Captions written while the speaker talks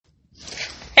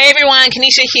Hey everyone,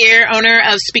 Kenesha here, owner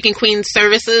of Speaking Queen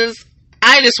Services.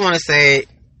 I just want to say,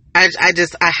 I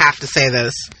have to say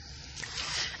this.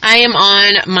 I am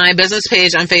on my business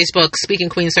page on Facebook, Speaking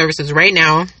Queen Services, right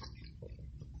now.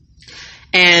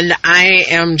 And I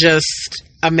am just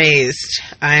amazed.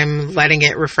 I'm letting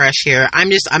it refresh here.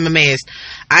 I'm amazed.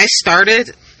 I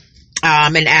started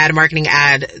an marketing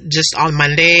ad just on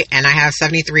Monday, and I have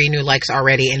 73 new likes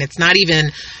already. And it's not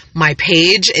even my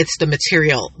page, it's the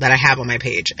material that I have on my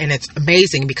page. And it's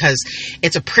amazing because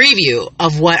it's a preview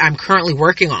of what I'm currently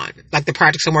working on, like the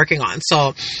projects I'm working on.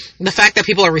 So the fact that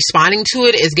people are responding to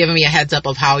it is giving me a heads up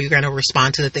of how you're going to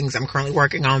respond to the things I'm currently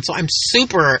working on. So I'm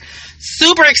super,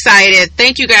 super excited.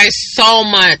 Thank you guys so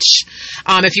much.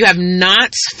 If you have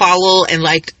not followed and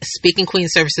liked Speaking Queen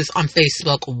Services on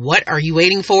Facebook, what are you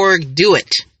waiting for? Do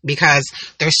it. Because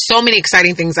there's so many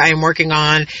exciting things I am working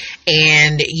on,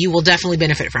 and you will definitely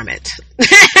benefit from it.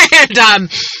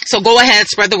 And, so go ahead,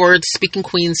 spread the word. Speaking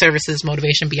Queen Services,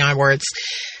 motivation beyond words.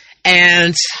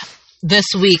 And this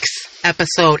week's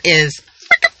episode is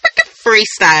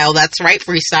freestyle. That's right,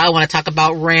 freestyle. I want to talk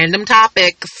about random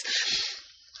topics.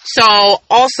 So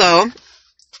also,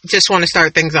 just want to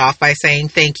start things off by saying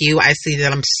thank you. I see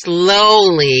that I'm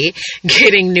slowly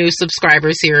getting new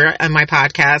subscribers here on my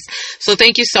podcast. So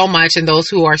thank you so much. And those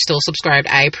who are still subscribed,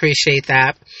 I appreciate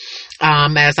that.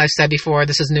 As I've said before,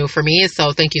 this is new for me.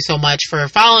 So thank you so much for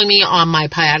following me on my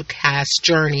podcast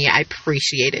journey. I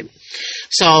appreciate it.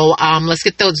 So let's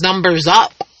get those numbers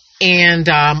up. And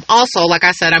also, like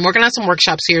I said, I'm working on some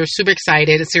workshops here. Super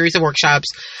excited. A series of workshops.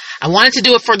 I wanted to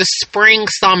do it for the spring,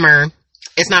 summer.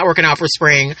 It's not working out for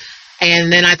spring.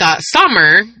 And then I thought,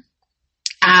 summer,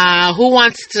 who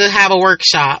wants to have a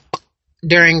workshop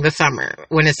during the summer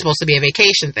when it's supposed to be a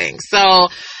vacation thing? So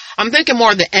I'm thinking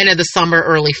more the end of the summer,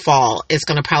 early fall is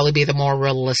going to probably be the more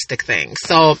realistic thing.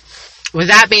 So with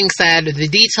that being said, the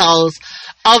details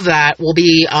of that will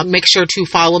be, make sure to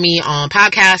follow me on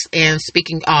podcast and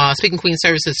Speaking Queen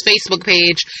Services Facebook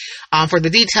page for the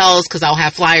details, because I'll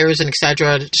have flyers and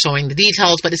etc. showing the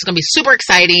details, but it's going to be super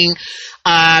exciting.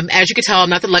 As you can tell, I'm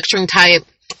not the lecturing type.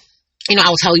 You know,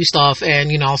 I'll tell you stuff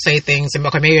and, you know, I'll say things and,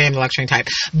 okay, maybe I'm the lecturing type,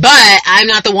 but I'm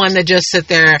not the one that just sit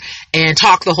there and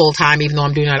talk the whole time, even though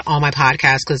I'm doing that on my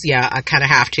podcast, because, yeah, I kind of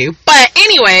have to. But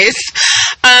anyways,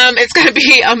 it's going to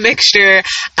be a mixture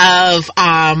of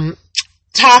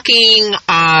talking,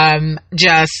 oh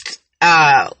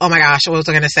my gosh, what was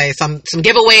I going to say? Some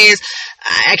giveaways.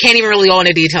 I can't even really go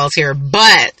into details here,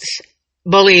 but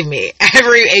believe me,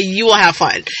 you will have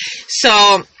fun.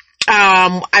 So,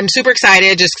 I'm super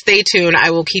excited. Just stay tuned. I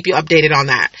will keep you updated on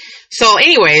that. So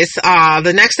anyways,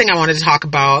 the next thing I wanted to talk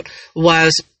about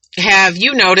was, have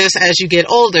you noticed as you get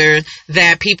older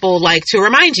that people like to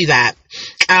remind you that?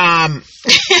 I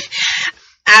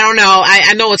don't know.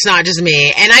 I know it's not just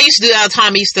me. And I used to do that all the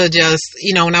time. I used to just,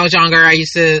 you know, when I was younger, I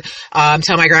used to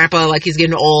tell my grandpa like he's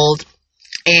getting old.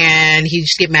 And he'd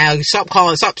just get mad. Stop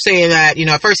saying that. You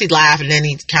know, at first he'd laugh, and then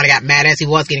he kind of got mad as he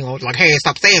was getting older. Like, hey,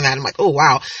 stop saying that. I'm like, oh,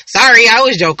 wow. Sorry, I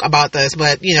always joke about this.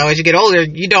 But, you know, as you get older,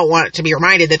 you don't want to be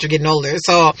reminded that you're getting older.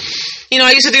 So, you know,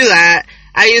 I used to do that.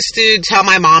 I used to tell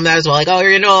my mom that as well. Like, oh,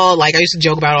 you know, like I used to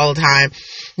joke about it all the time.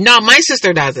 No, my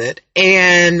sister does it.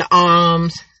 And,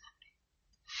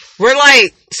 we're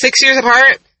like 6 years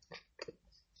apart.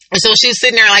 And so she's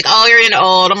sitting there like, oh, you're getting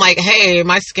old. I'm like, hey,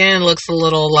 my skin looks a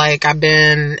little like I've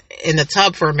been in the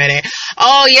tub for a minute.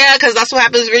 Oh, yeah, because that's what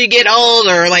happens when you get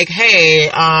older. Like, hey,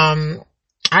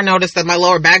 I noticed that my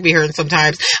lower back be hurting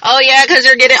sometimes. Oh, yeah, because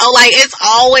you're getting old. Like, it's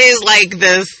always like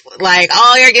this, like,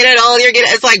 oh, you're getting old.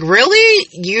 It's like, really?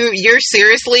 You're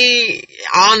seriously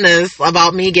on this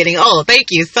about me getting old. Thank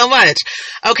you so much.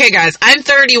 Okay, guys, I'm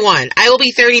 31. I will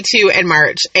be 32 in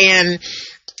March. And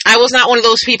I was not one of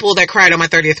those people that cried on my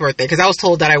 30th birthday, because I was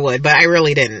told that I would, but I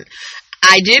really didn't.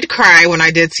 I did cry when I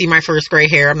did see my first gray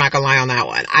hair. I'm not going to lie on that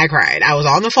one. I cried. I was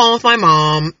on the phone with my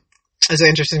mom. It's an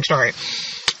interesting story.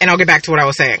 And I'll get back to what I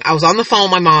was saying. I was on the phone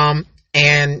with my mom,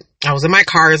 and I was in my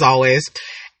car as always.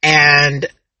 And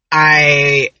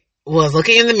I was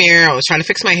looking in the mirror. I was trying to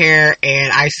fix my hair,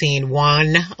 and I seen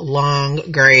one long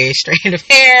gray strand of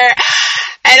hair.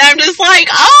 And I'm just like,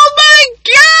 oh my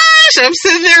gosh, I'm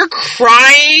sitting there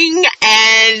crying,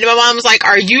 and my mom's like,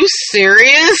 are you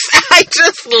serious? I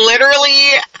just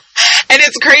literally, and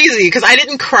it's crazy, because I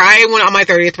didn't cry on my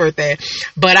 30th birthday,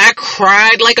 but I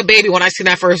cried like a baby when I seen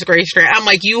that first gray strand. I'm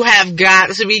like, you have got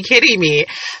to be kidding me.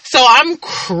 So I'm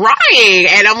crying,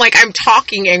 and I'm like, I'm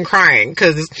talking and crying,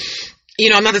 because, you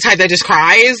know, I'm not the type that just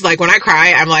cries. Like, when I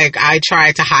cry, I'm like, I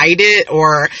try to hide it,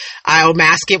 or I'll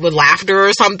mask it with laughter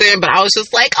or something. But I was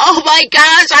just like, oh my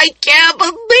gosh, I can't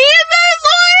believe this.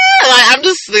 Like, I'm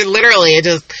just literally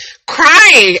just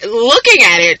crying, looking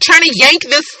at it, trying to yank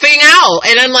this thing out.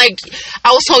 And I'm like,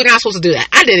 I was told you're not supposed to do that.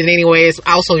 I did it anyways.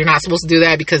 I was told you're not supposed to do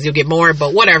that because you'll get more,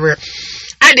 but whatever.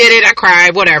 I did it. I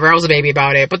cried, whatever. I was a baby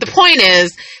about it. But the point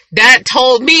is, that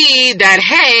told me that,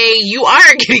 hey, you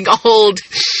are getting old.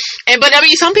 But I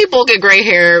mean, some people get gray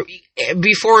hair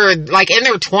before, like, in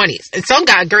their 20s. And some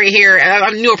got gray hair. I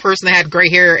knew a person that had gray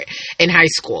hair in high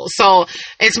school. So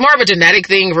it's more of a genetic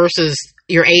thing versus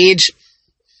your age.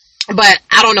 But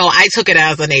I don't know. I took it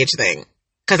as an age thing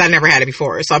because I never had it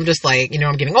before. So I'm just like,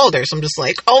 I'm getting older. So I'm just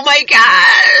like, oh my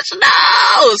gosh,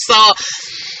 no. So,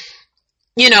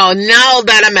 now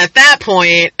that I'm at that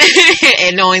point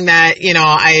and knowing that,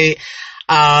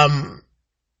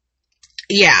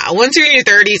 once you're in your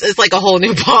 30s, it's like a whole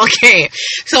new ball game.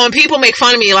 So when people make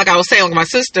fun of me, like I was saying with my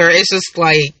sister, it's just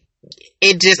like,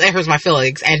 it hurts my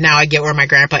feelings. And now I get where my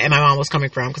grandpa and my mom was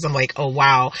coming from, because I'm like, oh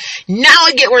wow, now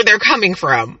I get where they're coming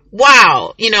from.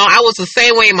 Wow. I was the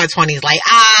same way in my 20s, like,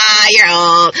 you're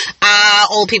old.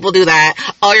 Old people do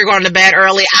that. Oh, you're going to bed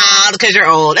early. Because you're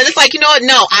old. And it's like, you know what?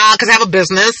 No, because I have a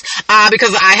business.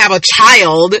 Because I have a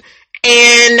child.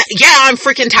 And yeah, I'm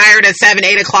freaking tired at 7,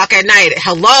 8 o'clock at night.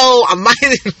 Hello, my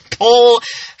whole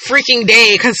freaking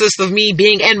day consists of me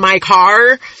being in my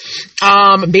car,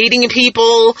 meeting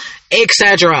people,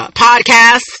 etc.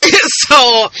 Podcasts.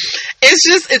 So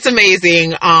it's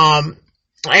amazing.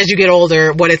 As you get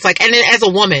older, what it's like. And then as a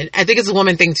woman, I think it's a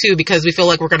woman thing too, because we feel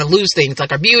like we're going to lose things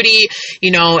like our beauty,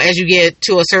 as you get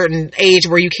to a certain age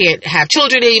where you can't have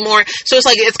children anymore. So it's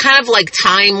like, it's kind of like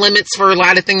time limits for a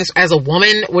lot of things as a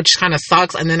woman, which kind of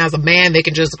sucks. And then as a man, they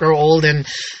can just grow old and,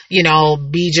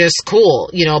 be just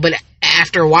cool, but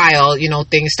after a while,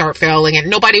 things start failing and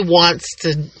nobody wants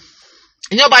to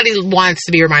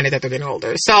be reminded that they're getting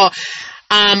older. So,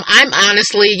 I'm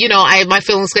honestly, my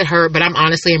feelings get hurt, but I'm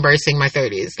honestly embracing my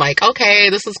 30s. Like, okay,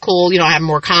 this is cool. I have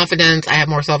more confidence. I have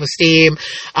more self-esteem.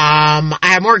 I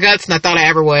have more guts than I thought I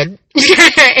ever would.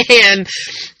 And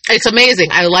it's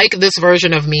amazing. I like this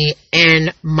version of me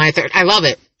in my 30s. I love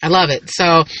it.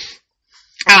 So,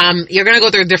 you're going to go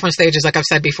through different stages, like I've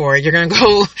said before. You're going to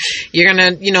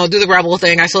do the rebel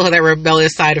thing. I still have that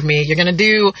rebellious side of me. You're going to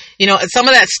do, some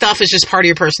of that stuff is just part of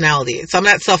your personality. Some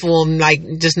of that stuff will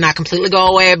just not completely go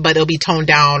away, but it'll be toned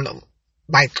down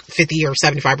by 50 or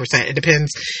 75%. It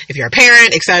depends if you're a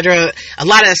parent, etc. A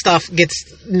lot of that stuff gets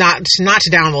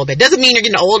notched down a little bit. Doesn't mean you're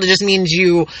getting old. It just means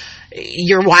you're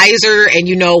wiser and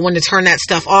you know when to turn that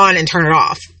stuff on and turn it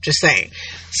off. Just saying.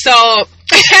 So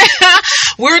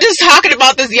we were just talking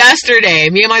about this yesterday,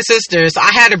 me and my sister. So I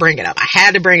had to bring it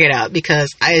up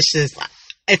because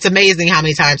it's amazing how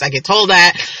many times I get told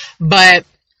that. But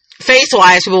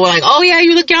face-wise, people were like, oh yeah,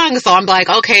 you look young. So I'm like,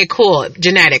 okay, cool.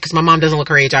 Genetic, because my mom doesn't look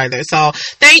her age either. So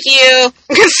thank you.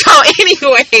 So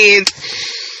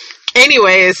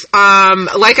anyways,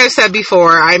 like I said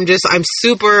before, I'm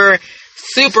super,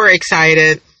 super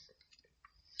excited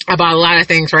about a lot of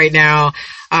things right now.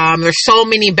 There's so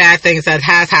many bad things that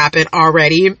has happened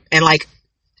already. And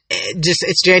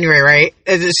it's January, right?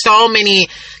 There's so many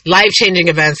life-changing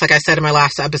events, like I said in my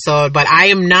last episode, but I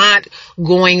am not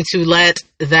going to let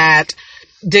that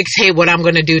dictate what I'm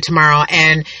going to do tomorrow.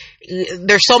 And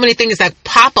there's so many things that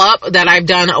pop up that I've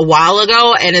done a while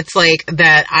ago, and it's like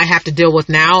that I have to deal with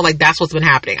now. Like, that's what's been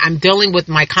happening. I'm dealing with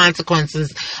my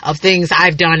consequences of things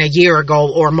I've done a year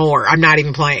ago or more. I'm not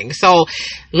even playing. So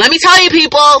let me tell you,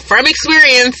 people, from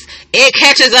experience, it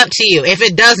catches up to you. If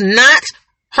it does not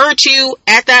hurt you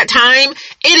at that time,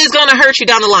 it is going to hurt you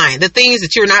down the line. The things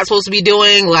that you're not supposed to be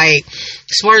doing, like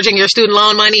splurging your student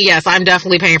loan money, yes, I'm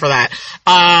definitely paying for that.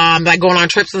 Like going on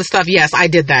trips and stuff, yes, I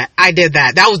did that.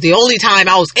 That was the only time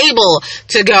I was able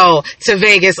to go to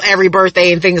Vegas every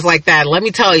birthday and things like that. Let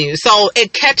me tell you. So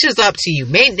it catches up to you.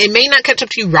 It may not catch up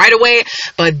to you right away,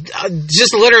 but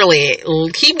just literally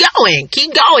keep going,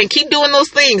 keep doing those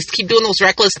things, keep doing those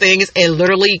reckless things. It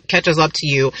literally catches up to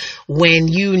you when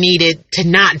you need it to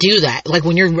not do that. Like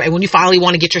when you finally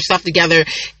want to get your stuff together,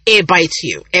 it bites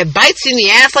you. It bites you in the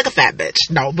ass like a fat bitch.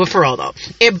 No, but for real though,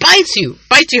 it bites you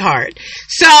hard.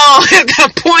 So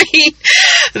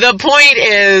the point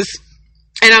is,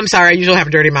 and I'm sorry, I usually have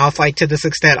a dirty mouth like to this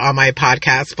extent on my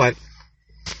podcast, but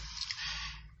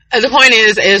the point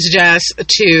is just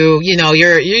to, you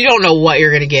don't know what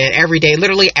you're going to get every day.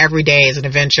 Literally every day is an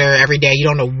adventure. Every day you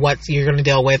don't know what you're going to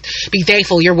deal with. Be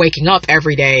thankful you're waking up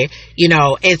every day.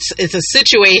 It's a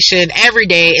situation every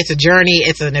day. It's a journey.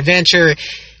 It's an adventure.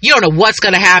 You don't know what's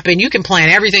going to happen. You can plan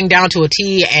everything down to a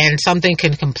T and something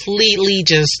can completely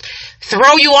just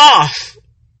throw you off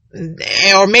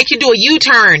or make you do a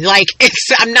U-turn. Like,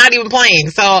 I'm not even playing.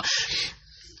 So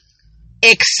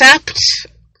accept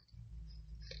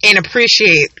and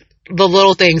appreciate the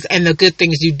little things and the good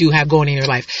things you do have going in your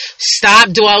life. Stop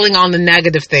dwelling on the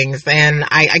negative things. And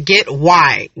I get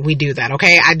why we do that.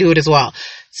 Okay. I do it as well.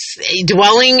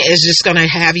 Dwelling is just going to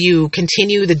have you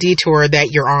continue the detour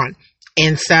that you're on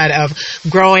instead of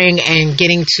growing and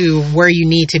getting to where you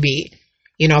need to be,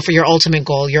 for your ultimate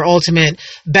goal, your ultimate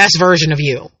best version of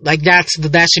you. Like that should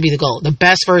be the goal, the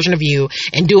best version of you,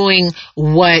 and doing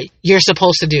what you're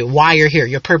supposed to do, why you're here,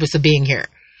 your purpose of being here.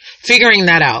 Figuring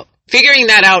that out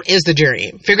is the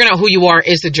journey. Figuring out who you are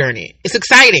is the journey. It's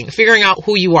exciting. Figuring out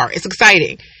who you are. It's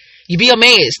exciting. You'd be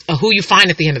amazed at who you find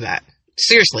at the end of that.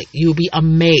 Seriously, you'll be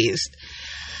amazed.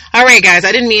 All right, guys,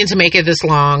 I didn't mean to make it this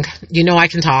long. I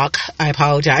can talk. I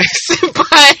apologize.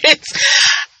 But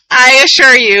I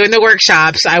assure you, in the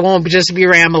workshops, I won't just be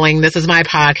rambling. This is my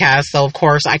podcast, so of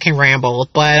course I can ramble.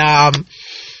 But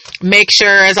make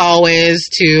sure, as always,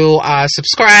 to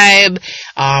subscribe.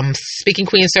 Speaking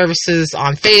Queen Services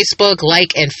on Facebook.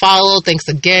 Like and follow. Thanks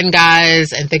again,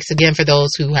 guys. And thanks again for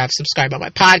those who have subscribed on my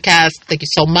podcast. Thank you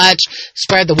so much.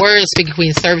 Spread the word. Speaking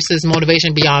Queen Services,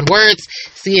 motivation beyond words.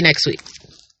 See you next week.